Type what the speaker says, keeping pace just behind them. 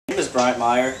Bryant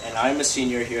Meyer, and I'm a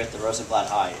senior here at the Rosenblatt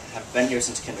High and have been here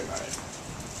since kindergarten.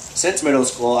 Since middle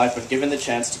school, I've been given the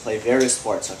chance to play various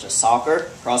sports such as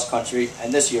soccer, cross country,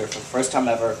 and this year, for the first time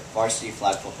ever, varsity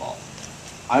flag football.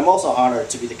 I'm also honored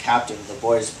to be the captain of the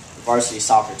boys' varsity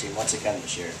soccer team once again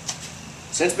this year.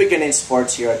 Since beginning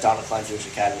sports here at Donna Klein Jewish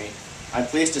Academy, I'm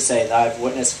pleased to say that I've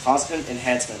witnessed constant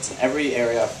enhancements in every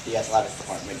area of the athletic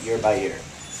department year by year.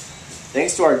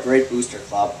 Thanks to our great booster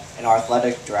club and our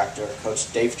athletic director,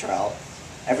 Coach Dave Terrell,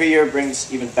 every year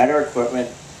brings even better equipment,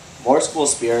 more school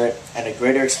spirit, and a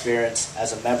greater experience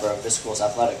as a member of this school's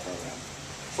athletic program.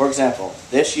 For example,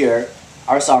 this year,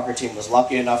 our soccer team was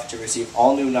lucky enough to receive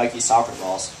all new Nike soccer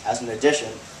balls as an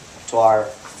addition to our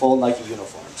full Nike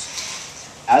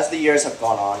uniforms. As the years have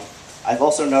gone on, I've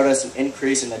also noticed an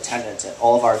increase in attendance at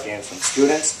all of our games from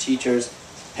students, teachers,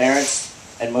 parents,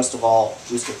 and most of all,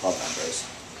 booster club members.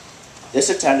 This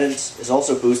attendance is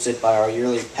also boosted by our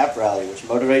yearly pep rally, which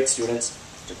motivates students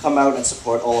to come out and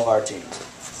support all of our teams.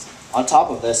 On top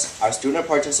of this, our student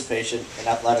participation in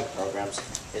athletic programs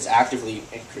is actively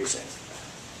increasing.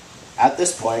 At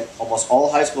this point, almost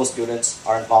all high school students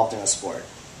are involved in a sport.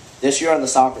 This year on the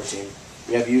soccer team,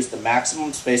 we have used the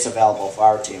maximum space available for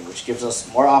our team, which gives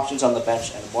us more options on the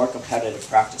bench and a more competitive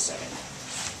practice setting.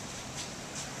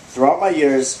 Throughout my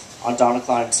years on Donna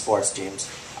Klein sports teams,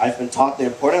 I've been taught the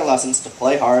important lessons to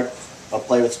play hard, but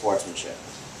play with sportsmanship.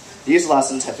 These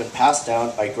lessons have been passed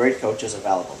down by great coaches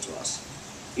available to us.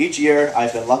 Each year,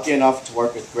 I've been lucky enough to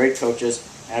work with great coaches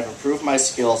and have improved my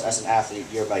skills as an athlete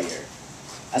year by year.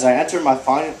 As I enter my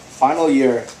final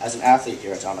year as an athlete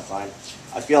here at Donna Klein,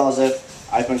 I feel as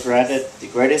if I've been granted the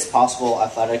greatest possible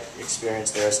athletic experience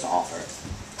there is to offer.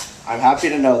 I'm happy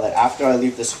to know that after I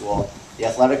leave the school, the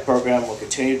athletic program will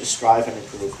continue to strive and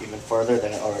improve even further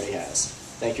than it already has.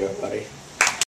 Thank you, everybody.